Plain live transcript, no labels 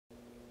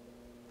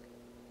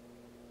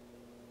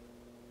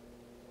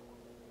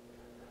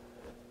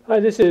Hi,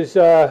 this is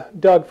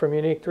Doug from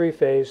Unique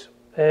Three-Phase,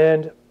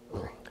 and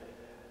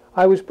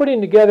I was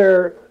putting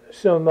together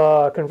some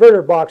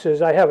converter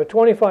boxes. I have a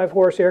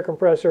 25-horse air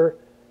compressor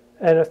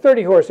and a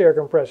 30-horse air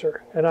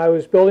compressor, and I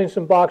was building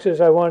some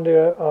boxes. I wanted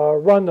to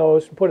run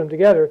those and put them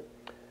together,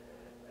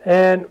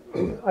 and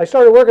I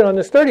started working on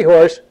this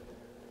 30-horse,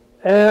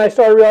 and I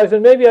started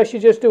realizing maybe I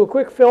should just do a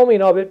quick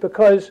filming of it,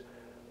 because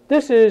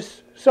this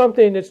is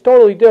something that's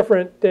totally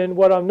different than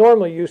what I'm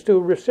normally used to,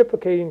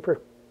 reciprocating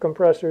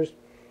compressors.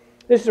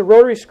 This is a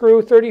rotary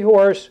screw, 30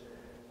 horse.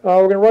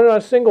 We're going to run it on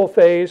single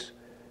phase.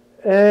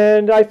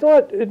 And I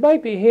thought it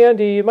might be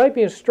handy, it might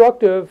be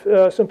instructive.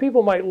 Some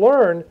people might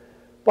learn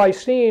by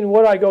seeing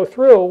what I go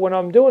through when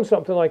I'm doing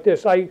something like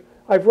this.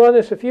 I've run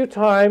this a few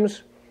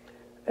times,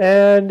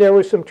 and there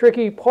was some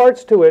tricky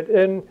parts to it.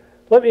 And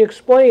let me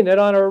explain that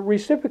on a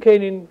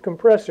reciprocating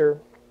compressor,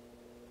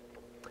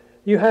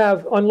 you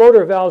have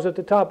unloader valves at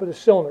the top of the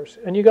cylinders.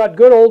 And you got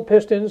good old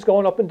pistons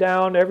going up and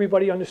down.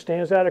 Everybody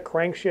understands that. A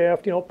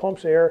crankshaft,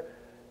 pumps air.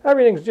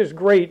 Everything's just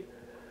great.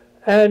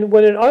 And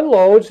when it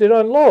unloads, it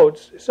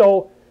unloads.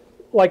 So,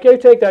 like you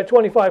take that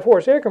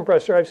 25-horse air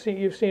compressor,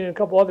 you've seen in a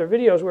couple other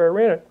videos where I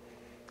ran it,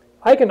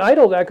 I can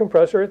idle that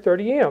compressor at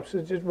 30 amps.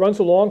 It just runs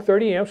along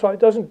 30 amps, so it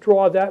doesn't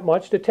draw that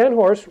much. The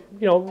 10-horse,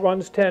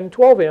 runs 10,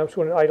 12 amps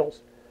when it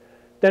idles.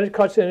 Then it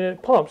cuts in and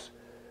it pumps.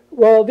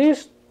 Well,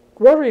 these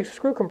rotary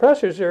screw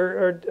compressors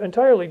are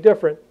entirely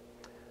different.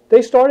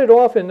 They started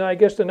off in, I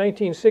guess, the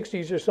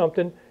 1960s or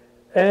something,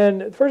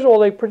 and first of all,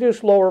 they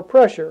produce lower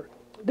pressure.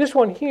 This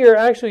one here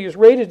actually is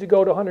rated to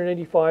go to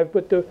 185,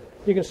 but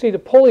you can see the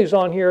pulleys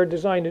on here are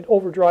designed to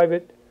overdrive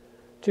it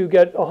to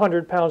get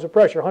 100 pounds of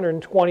pressure,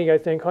 120, I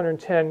think,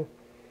 110.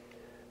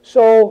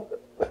 So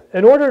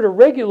in order to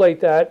regulate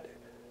that,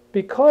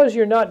 because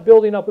you're not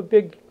building up a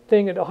big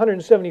thing at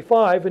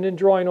 175 and then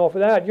drawing off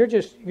of that,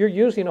 you're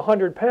using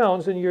 100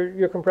 pounds and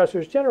your compressor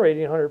is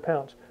generating 100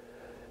 pounds.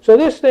 So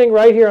this thing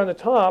right here on the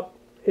top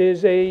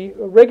is a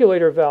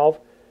regulator valve,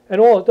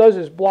 and all it does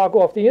is block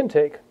off the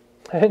intake.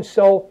 And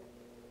so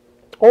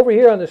over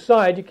here on the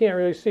side, you can't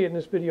really see it in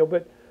this video,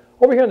 but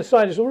over here on the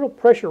side is a little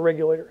pressure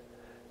regulator.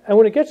 And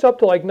when it gets up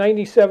to like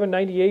 97,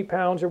 98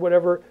 pounds or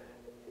whatever,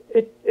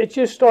 it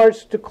just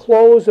starts to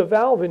close a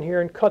valve in here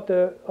and cut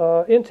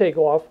the intake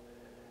off.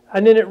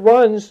 And then it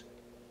runs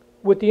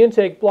with the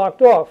intake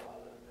blocked off.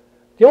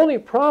 The only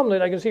problem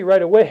that I can see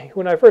right away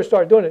when I first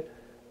started doing it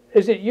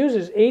is it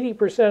uses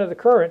 80% of the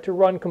current to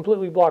run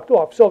completely blocked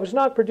off. So if it's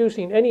not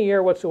producing any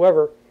air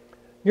whatsoever,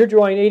 you're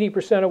drawing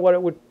 80% of what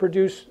it would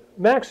produce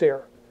max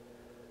air.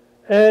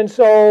 And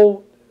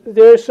so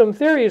there's some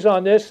theories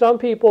on this. Some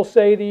people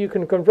say that you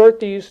can convert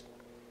these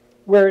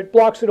where it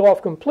blocks it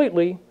off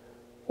completely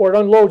or it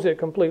unloads it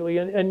completely.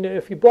 And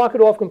if you block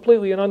it off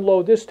completely and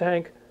unload this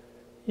tank,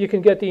 you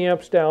can get the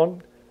amps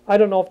down. I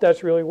don't know if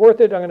that's really worth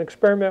it. I'm going to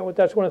experiment with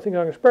that's one of the things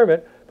I'm going to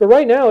experiment. But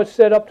right now it's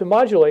set up to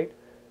modulate.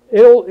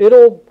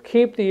 It'll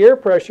keep the air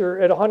pressure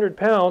at 100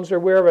 pounds or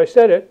wherever I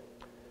set it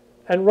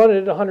and run it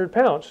at 100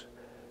 pounds.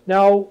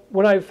 Now,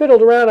 when I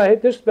fiddled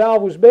around, this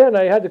valve was bad, and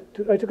I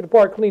took it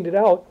apart, cleaned it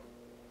out.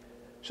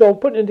 So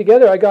putting it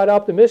together, I got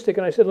optimistic,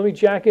 and I said, let me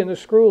jack in the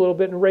screw a little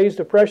bit and raise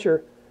the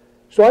pressure.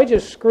 So I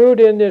just screwed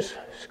in this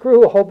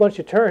screw a whole bunch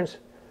of turns.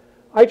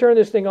 I turned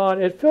this thing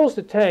on. It fills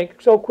the tank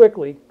so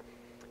quickly.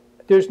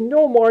 There's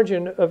no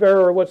margin of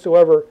error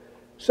whatsoever.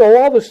 So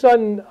all of a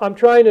sudden, I'm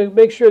trying to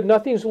make sure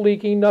nothing's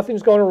leaking,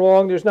 nothing's going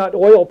wrong. There's not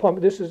oil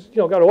pumping. This is,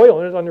 got oil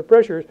in it under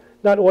pressure,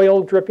 not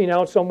oil dripping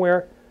out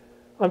somewhere.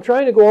 I'm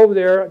trying to go over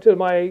there to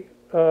my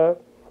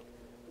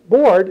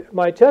board,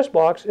 my test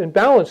box, and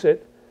balance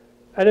it.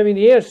 And I mean,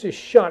 the amps just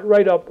shot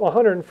right up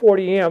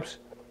 140 amps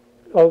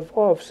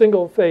of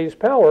single phase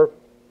power.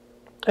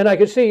 And I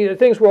could see that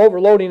things were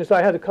overloading, so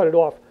I had to cut it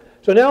off.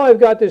 So now I've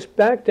got this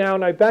back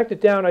down. I backed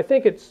it down. I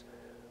think it's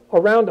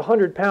around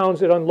 100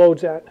 pounds it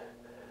unloads at.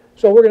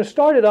 So we're going to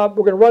start it up.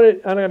 We're going to run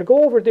it, and I'm going to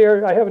go over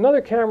there. I have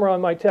another camera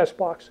on my test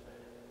box.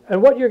 And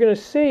what you're going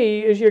to see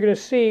is you're going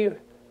to see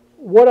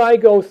what I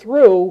go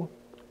through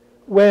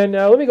when,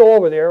 let me go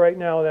over there right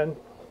now then.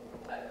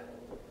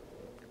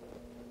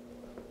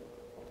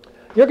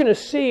 You're going to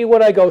see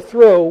what I go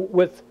through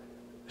with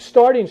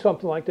starting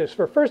something like this.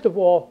 First of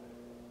all,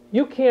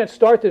 you can't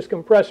start this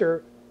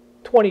compressor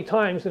 20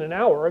 times in an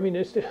hour. I mean,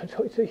 it's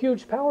a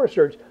huge power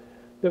surge.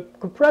 The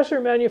compressor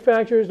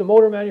manufacturers, the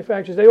motor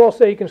manufacturers, they all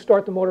say you can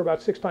start the motor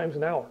about 6 times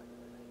an hour.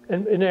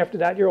 And after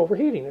that, you're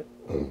overheating it.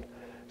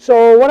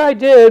 So what I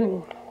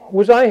did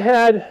was I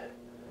had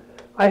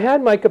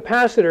my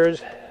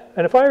capacitors.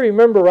 And if I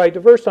remember right,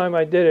 the first time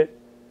I did it,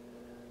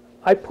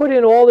 I put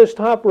in all this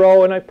top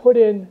row, and I put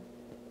in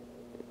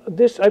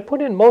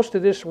most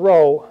of this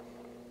row.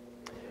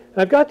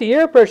 And I've got the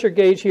air pressure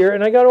gauge here,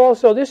 and I got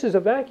also, this is a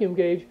vacuum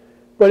gauge,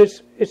 but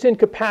it's in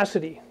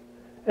capacity.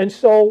 And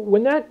so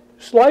when that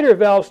slider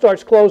valve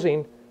starts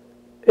closing,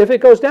 if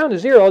it goes down to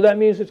 0, that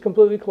means it's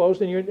completely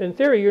closed, and in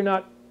theory, you're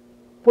not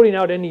putting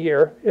out any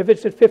air. If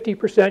it's at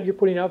 50%, you're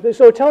putting out.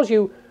 So it tells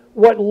you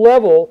what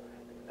level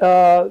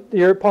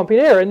you're pumping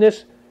air. And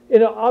this,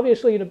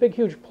 obviously in a big,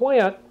 huge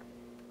plant,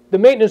 the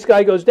maintenance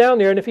guy goes down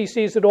there, and if he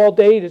sees it all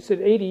day, it's at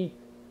 80%,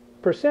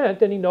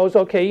 then he knows,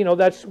 okay, you know,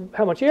 that's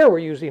how much air we're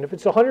using. If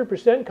it's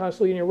 100%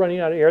 constantly and you're running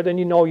out of air, then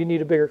you know you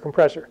need a bigger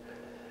compressor.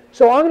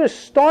 So I'm going to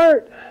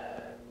start,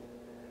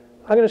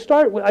 I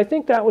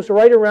think that was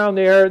right around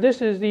there.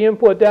 This is the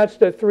input, that's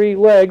the 3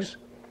 legs.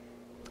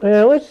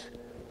 And let's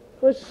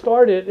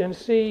start it and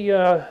see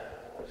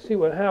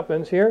what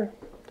happens here.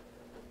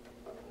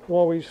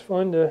 Always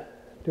fun to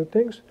do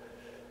things.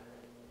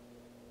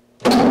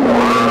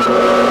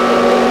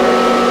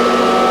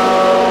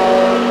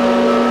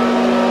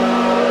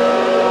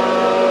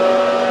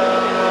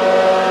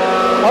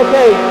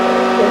 Okay,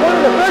 so one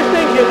of the first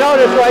things you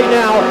notice right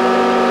now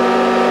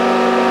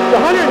is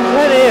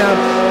 110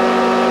 amps,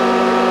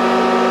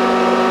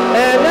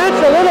 and that's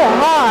a little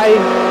high.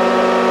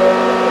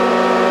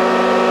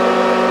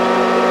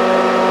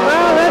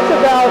 Well, that's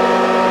about,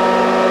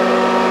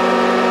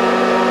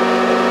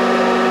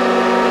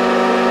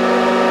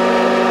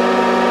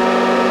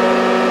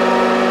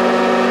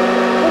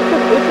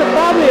 it's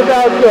probably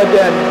about good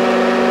then.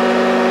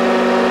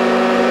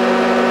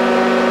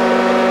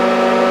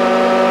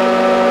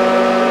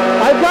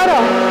 I've got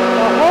a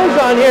hose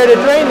on here to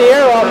drain the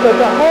air off, but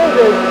the hose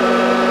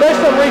there's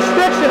some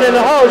restriction in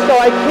the hose, so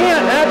I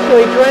can't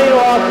actually drain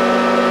off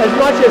as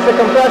much as the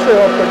compressor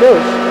will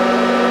produce.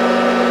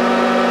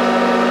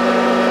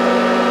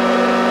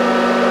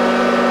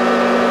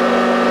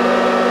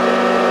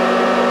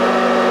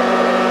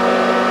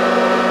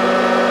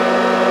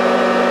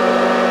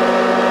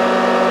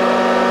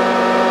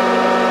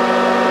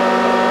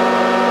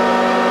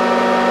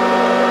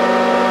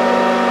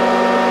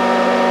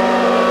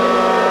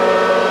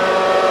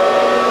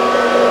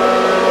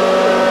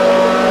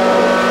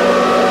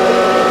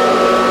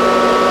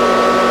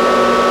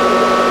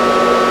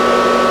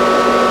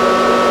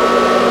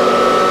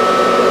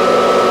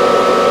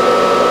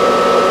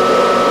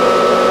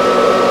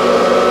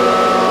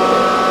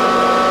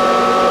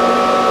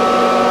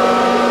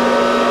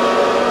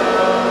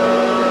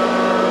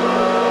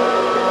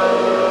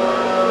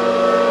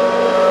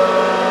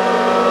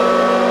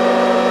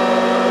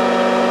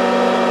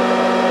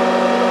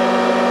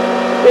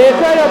 It's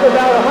right up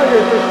about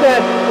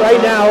 100%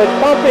 right now. It's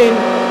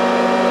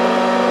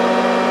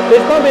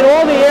pumping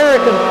all the air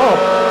it can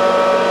pump.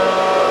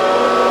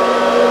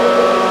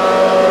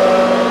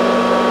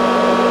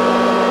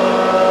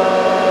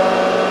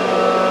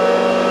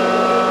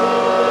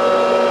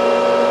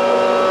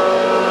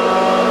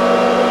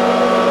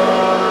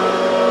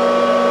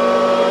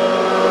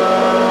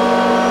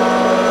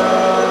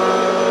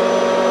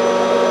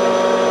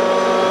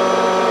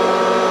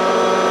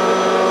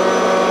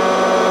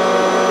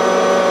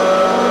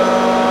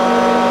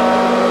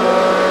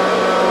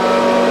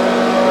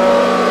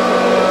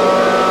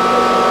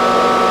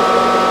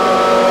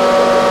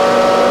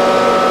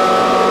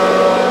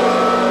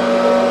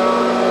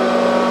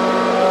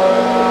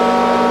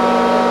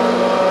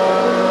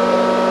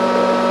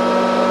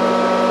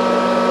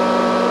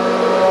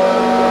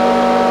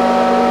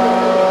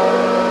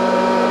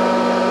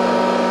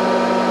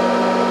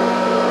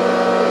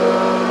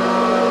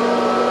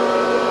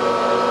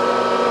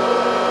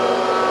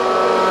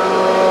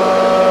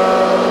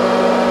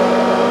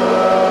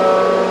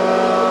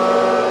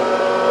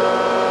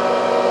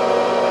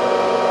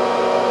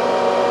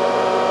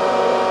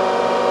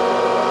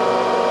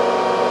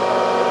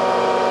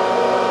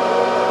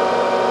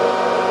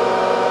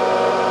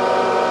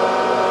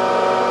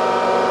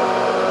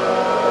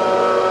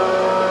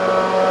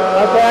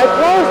 Okay, I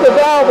closed the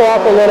valve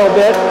off a little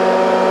bit.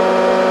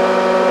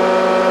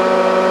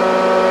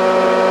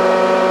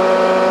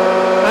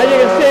 As you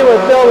can see,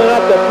 we're building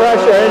up the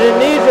pressure, and it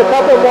needs a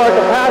couple more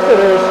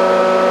capacitors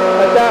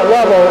at that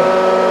level.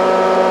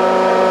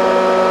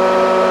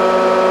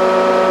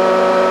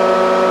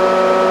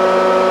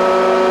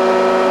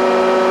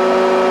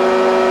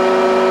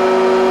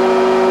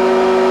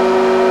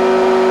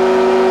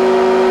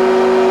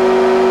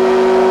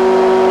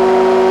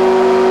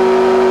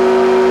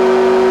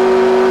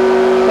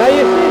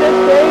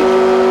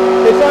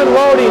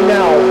 Unloading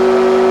now.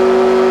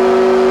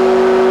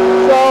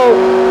 So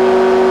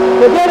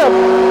to get a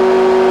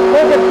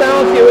perfect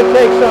balance, you would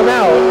take some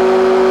out.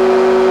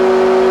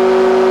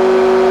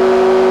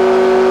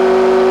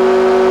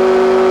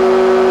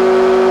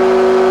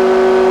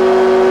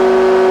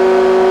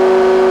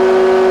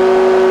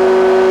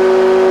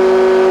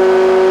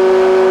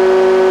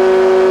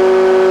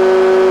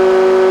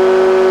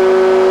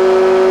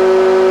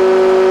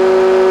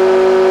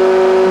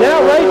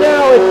 Right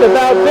now it's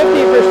about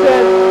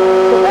 50%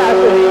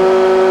 capacity,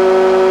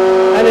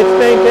 and it's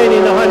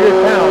maintaining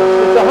 100 pounds.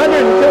 It's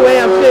 102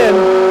 amps in.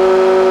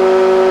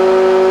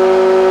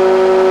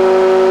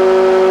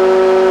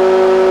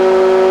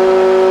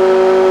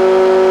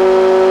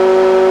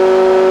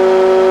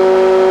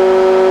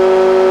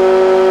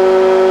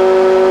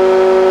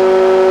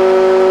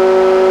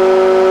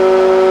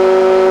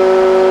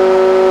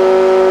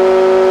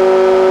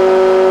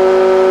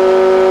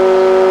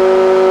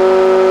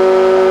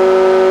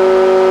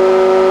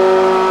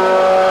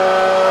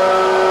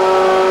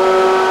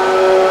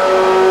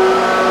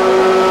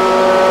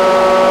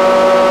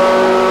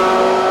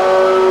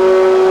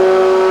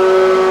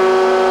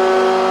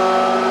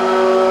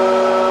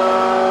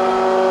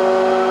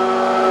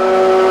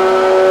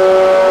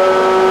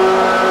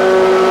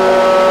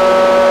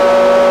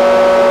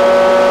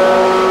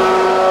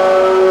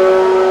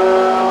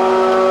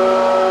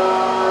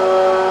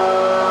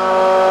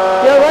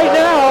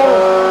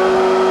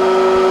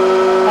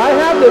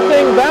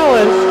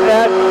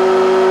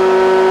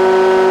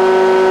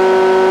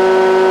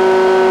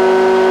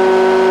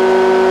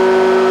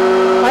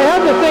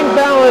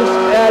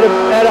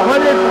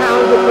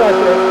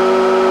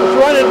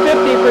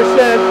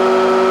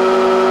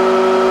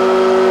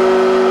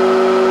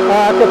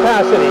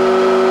 capacity.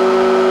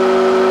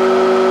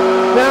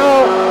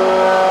 Now,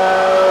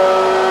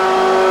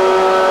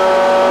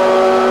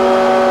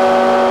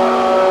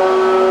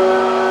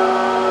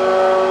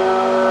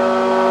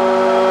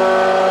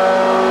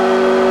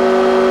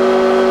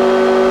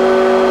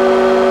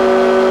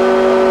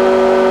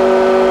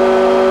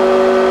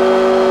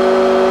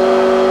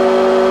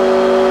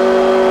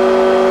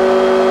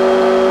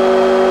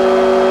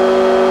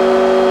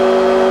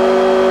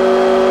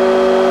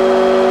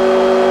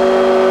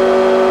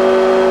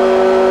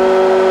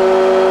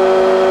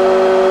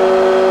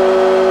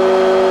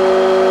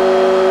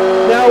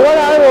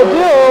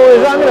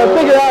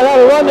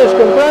 this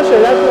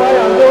compressor, that's why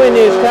I'm doing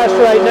these tests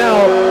right now.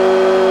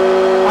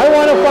 I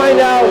want to find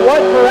out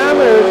what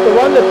parameters to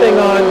run the thing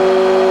on,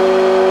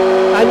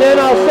 and then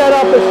I'll set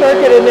up a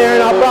circuit in there,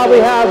 and I'll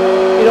probably have,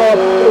 you know,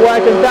 where I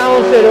can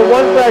balance it at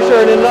one pressure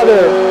and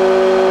another.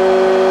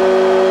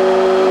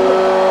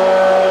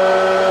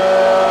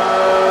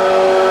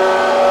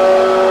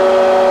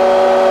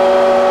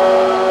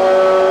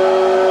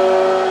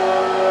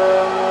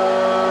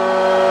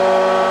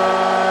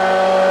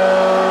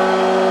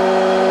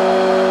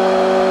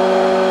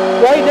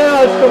 Right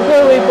now it's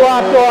completely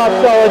blocked off,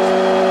 so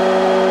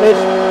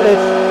it's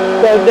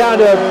goes down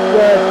to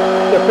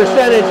the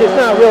percentage. It's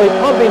not really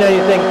pumping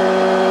anything.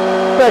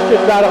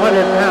 Pressure's about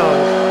 100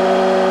 pounds.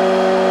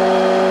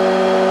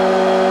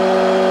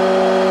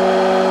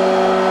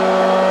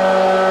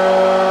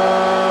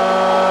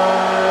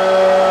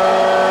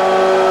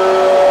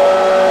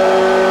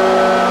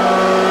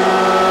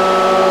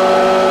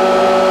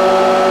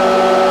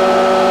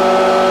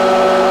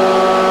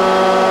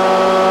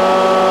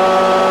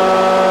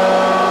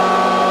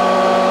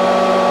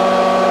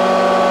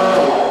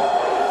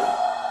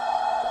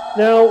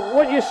 Now,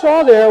 what you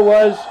saw there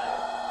was,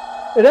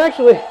 it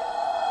actually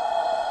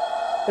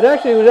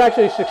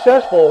was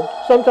successful.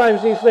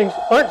 Sometimes these things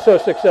aren't so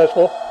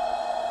successful,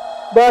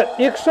 but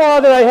you saw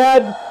that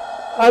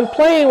I'm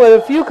playing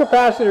with a few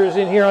capacitors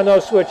in here on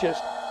those switches,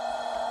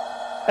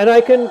 and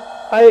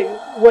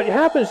what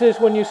happens is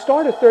when you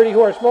start a 30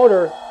 horse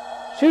motor,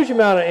 it's a huge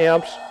amount of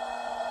amps,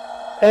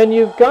 and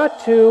you've got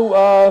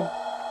to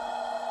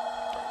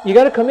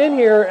come in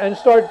here and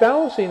start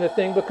balancing the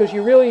thing, because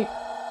you really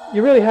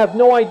have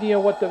no idea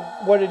what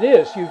it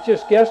is. You've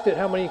just guessed it,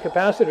 how many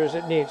capacitors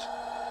it needs.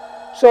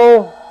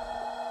 So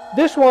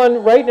this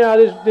one right now,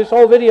 this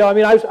whole video, I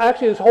mean, I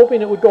was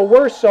hoping it would go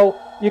worse so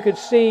you could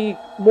see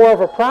more of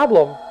a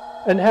problem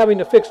and having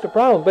to fix the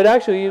problem. But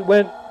actually it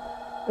went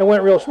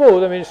real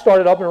smooth. I mean, it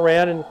started up and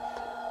ran, and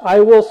I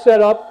will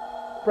set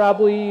up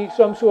probably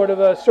some sort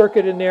of a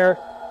circuit in there,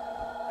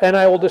 and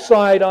I will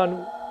decide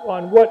on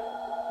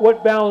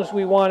what balance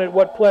we want at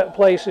what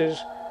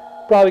places.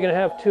 Probably going to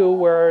have two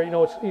where, you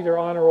know, it's either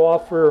on or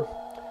off or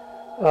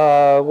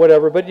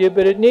whatever. But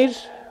it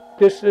needs,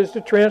 this is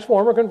the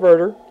transformer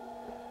converter,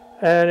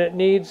 and it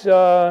needs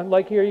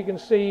like here you can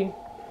see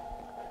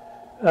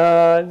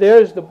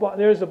there's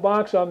the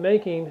box I'm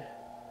making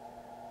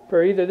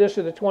for either this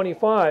or the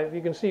 25.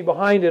 You can see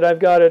behind it I've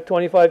got a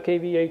 25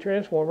 kVA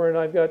transformer, and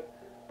I've got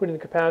putting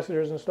the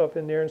capacitors and stuff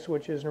in there and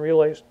switches and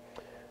relays.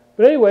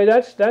 But anyway,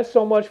 that's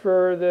so much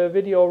for the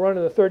video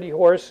running the 30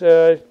 horse.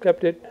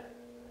 Kept it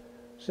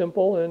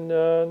simple and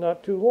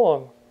not too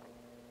long.